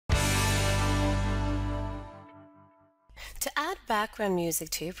To add background music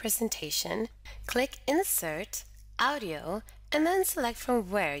to your presentation, click Insert, Audio, and then select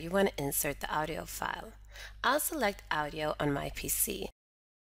from where you want to insert the audio file. I'll select Audio on my PC.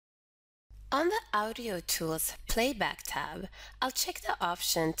 On the Audio Tools Playback tab, I'll check the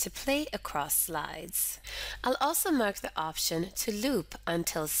option to play across slides. I'll also mark the option to loop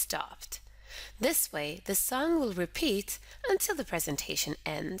until stopped. This way, the song will repeat until the presentation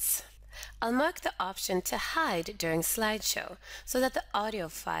ends. I'll mark the option to hide during slideshow so that the audio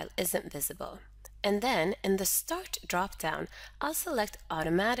file isn't visible. And then in the Start drop-down, I'll select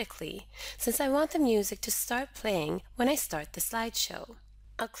Automatically, since I want the music to start playing when I start the slideshow.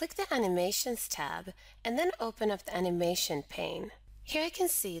 I'll click the Animations tab and then open up the Animation pane. Here I can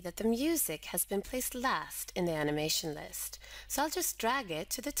see that the music has been placed last in the animation list, so I'll just drag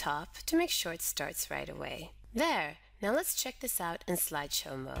it to the top to make sure it starts right away. There! Now let's check this out in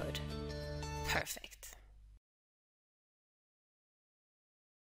slideshow mode. Perfect.